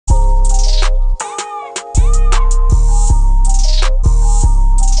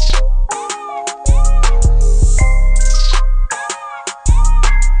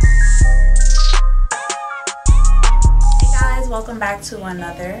back to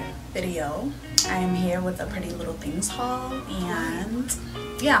another video. I am here with a Pretty Little Things haul, and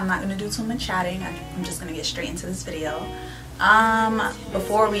yeah, I'm not gonna do too much chatting. I'm just gonna get straight into this video.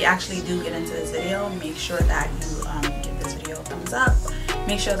 Before we actually do get into this video, make sure that you give this video a thumbs up.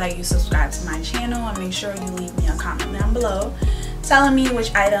 Make sure that you subscribe to my channel, and make sure you leave me a comment down below telling me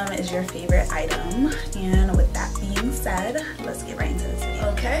which item is your favorite item. And with that being said, let's get right into this video.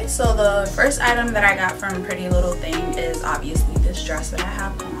 Okay, so the first item that I got from Pretty Little Thing is obviously this dress that I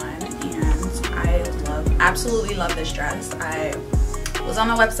have on, and I absolutely love this dress. I was on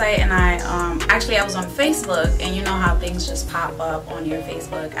the website, and I was on Facebook, and you know how things just pop up on your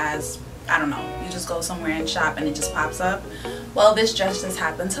Facebook as, I don't know, you just go somewhere and shop and it just pops up. Well, this dress just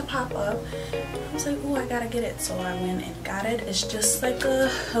happened to pop up. I was like, oh, I gotta get it. So I went and got it. It's just like a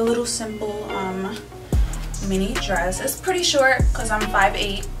little simple mini dress. It's pretty short because I'm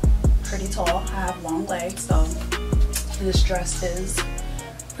 5'8", pretty tall. I have long legs, so this dress is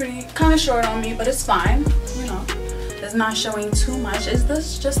kind of short on me, but it's fine. You know, it's not showing too much. Is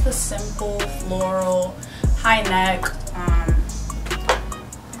this just a simple floral high neck?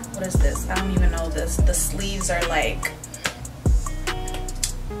 What is this? I don't even know this. The sleeves are like,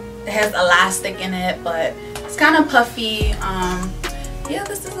 it has elastic in it, but it's kind of puffy. Yeah,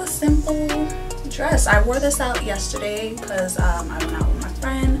 this is a simple dress. I wore this out yesterday because I went out with my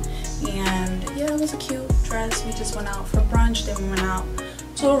friend, and yeah, it was a cute dress. We just went out for brunch, then we went out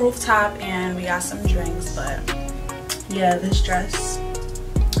to a rooftop and we got some drinks. But yeah, this dress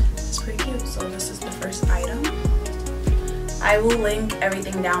is pretty cute. So this is the first item. I will link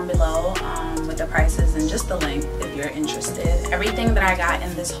everything down below with the prices and just the link if you're interested. Everything that I got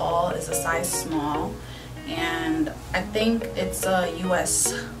in this haul is a size small, and I think it's a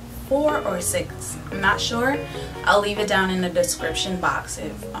US 4 or 6. I'm not sure. I'll leave it down in the description box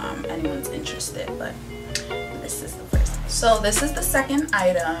if anyone's interested, but this is the first. So this is the second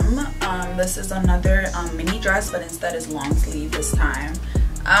item. This is another mini dress, but instead it's long sleeve this time.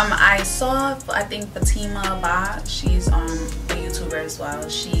 I saw, I think Fatima Ba, she's a YouTuber as well.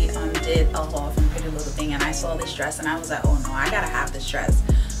 She did a haul from Pretty Little Thing, and I saw this dress and I was like, oh no, I gotta have this dress.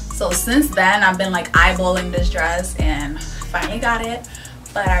 So since then I've been like eyeballing this dress and finally got it.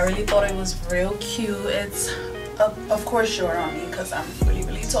 But I really thought it was real cute. It's of course short on me because I'm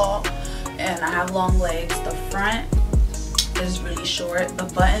really tall and I have long legs. The front is really short. The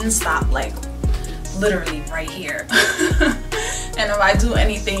buttons stop like literally right here. And if I do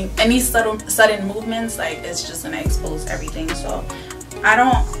any sudden movements, like it's just gonna expose everything. So I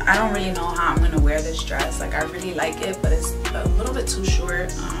don't really know how I'm gonna wear this dress. Like I really like it, but it's a little bit too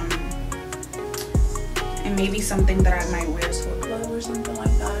short. And maybe something that I might wear to a club or something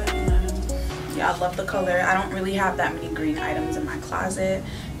like that. And yeah, I love the color. I don't really have that many green items in my closet.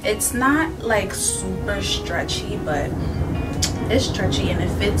 It's not like super stretchy, but it's stretchy and it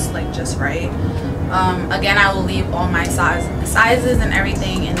fits like just right. Again, I will leave all my sizes and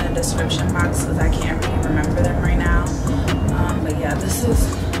everything in the description box because I can't really remember them right now. But yeah, this is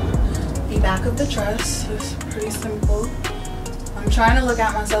the back of the dress. It's pretty simple. I'm trying to look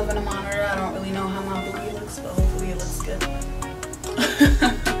at myself in a monitor. I don't really know how my booty looks, but hopefully it looks good.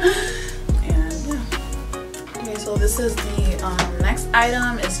 And yeah. Okay, so this is the next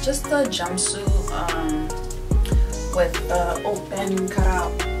item. It's just a jumpsuit with the open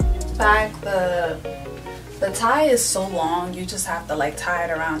cutout back. The tie is so long, you just have to like tie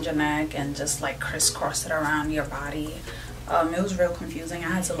it around your neck and just like crisscross it around your body. It was real confusing. I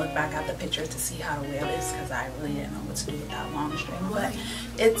had to look back at the picture to see how to wear this because I really didn't know what to do with that long string. But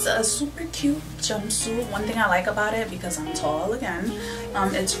it's a super cute jumpsuit. One thing I like about it, because I'm tall again,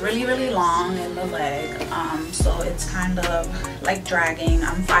 it's really long in the leg. So it's kind of like dragging.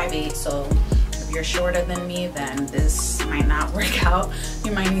 I'm 5'8", so you're shorter than me, then this might not work out.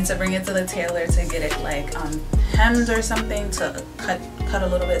 You might need to bring it to the tailor to get it like hemmed or something to cut a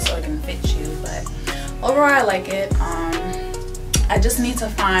little bit so it can fit you. But overall I like it. I just need to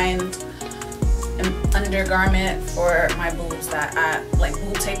find an undergarment for my boobs that I like,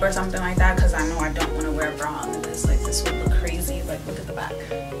 boob tape or something like that, because I know I don't want to wear a bra under this. Like this would look crazy. Like look at the back.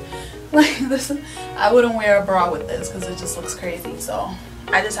 Like this, I wouldn't wear a bra with this because it just looks crazy. So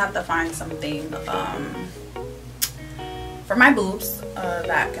I just have to find something for my boobs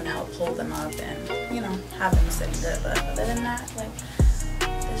that can help hold them up and, you know, have them sitting good. But other than that, like,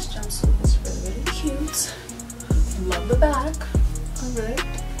 this jumpsuit is really cute. Love the back of it.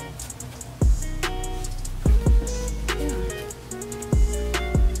 Yeah.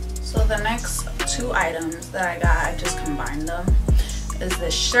 So the next two items that I got, I just combined them, is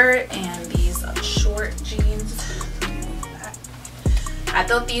this shirt and these short jeans. I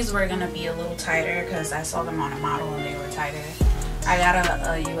thought these were gonna be a little tighter because I saw them on a model and they were tighter. I got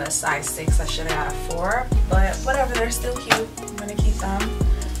a US size 6. I should have got a 4, but whatever, they're still cute. I'm gonna keep them.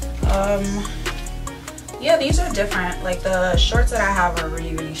 Yeah, these are different. Like the shorts that I have are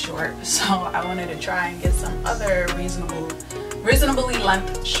really short, so I wanted to try and get some other reasonably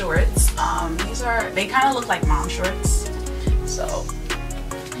length shorts. They kind of look like mom shorts. So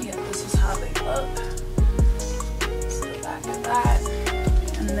yeah, this is how they look. This is the back of that.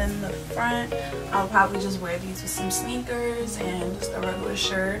 And then the front, I'll probably just wear these with some sneakers and just a regular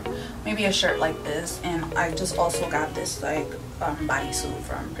shirt. Maybe a shirt like this. And I just also got this like bodysuit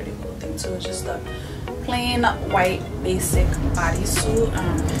from Prettylittlething too. It's just a plain white basic bodysuit.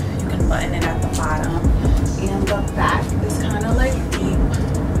 You can button it at the bottom. And the back is kind of like deep.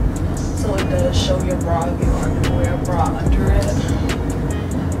 So it does show your bra if you are going to wear a bra under it.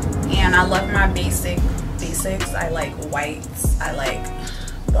 And I love my basics. I like whites. I like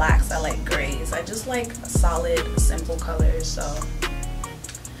blacks. I like grays. I just like solid, simple colors. So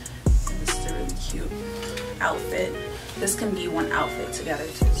this is a really cute outfit. This can be one outfit together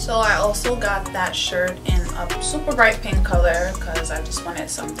too. So I also got that shirt in a super bright pink color because I just wanted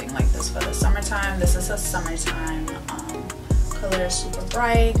something like this for the summertime. This is a summertime color, super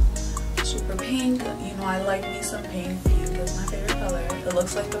bright, super pink. You know, I like me some pink. Pink is my favorite color. It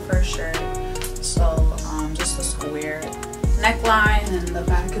looks like the first shirt. So just a square neckline, and the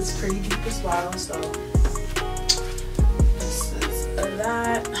back is pretty deep as well. So this is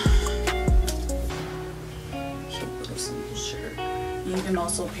that. You can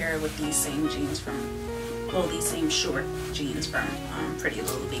also pair it with these same jeans these same short jeans from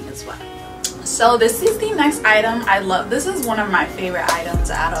Prettylittlething as well. So this is the next item. This is one of my favorite items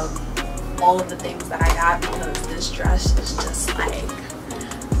out of all of the things that I got, because this dress is just like,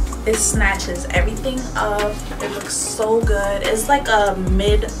 it snatches everything up. It looks so good. It's like a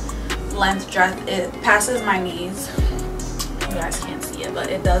mid-length dress. It passes my knees. You guys can't see it, but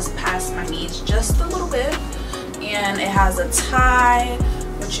it does pass my knees just a little bit. And it has a tie,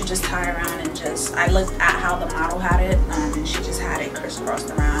 which you just tie around and just, I looked at how the model had it, and she just had it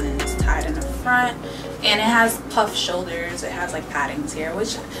crisscrossed around and it's tied in the front. And it has puff shoulders. It has like paddings here,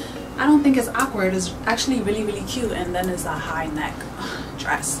 which I don't think is awkward. It's actually really cute. And then it's a high neck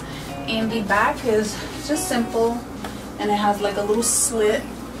dress. And the back is just simple, and it has like a little slit.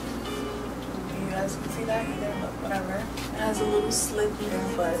 You guys can see that either, but whatever. It has a little slit here,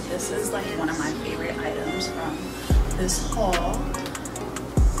 but this is like one of my favorite items from this haul.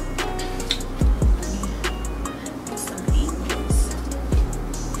 Some angles.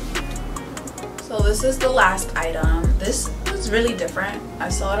 So this is the last item. This was really different. I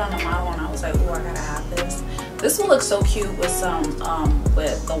saw it on the model and I was like, oh, I gotta have this. This will look so cute with some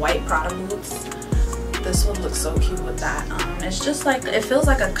with the white Prada boots. This would look so cute with that. It's just like, it feels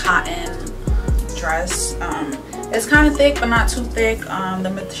like a cotton dress. It's kind of thick but not too thick.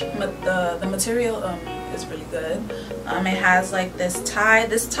 The material is really good. It has like this tie.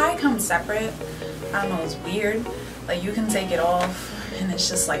 This tie comes separate. I don't know, it's weird. Like you can take it off and it's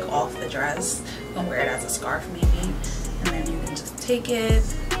just like off the dress. You can wear it as a scarf maybe, and then you can just take it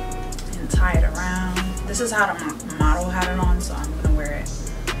and tie it around. This is how the model had it on, so I'm gonna wear it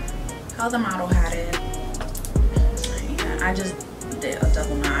how the model had it. And I just did a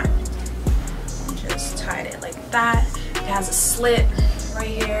double knot. Just tied it like that. It has a slit right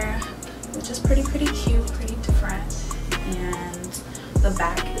here, which is pretty cute, pretty different. And the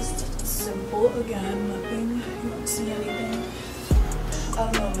back is simple again, nothing, you don't see anything.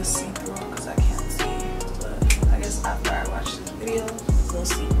 I don't know if it's see-through because I can't see, but I guess after I watch this video we'll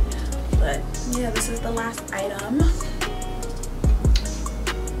see. But yeah, this is the last item.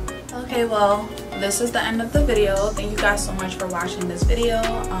 Okay, well, this is the end of the video. Thank you guys so much for watching this video.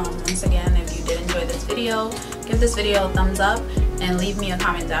 Once again, if you did enjoy this video, give this video a thumbs up and leave me a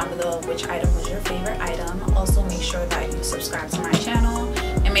comment down below which item was your favorite item. Also, make sure that you subscribe to my channel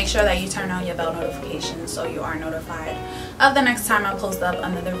and make sure that you turn on your bell notifications so you are notified of the next time I post up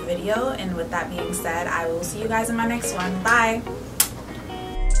another video. And with that being said, I will see you guys in my next one. Bye!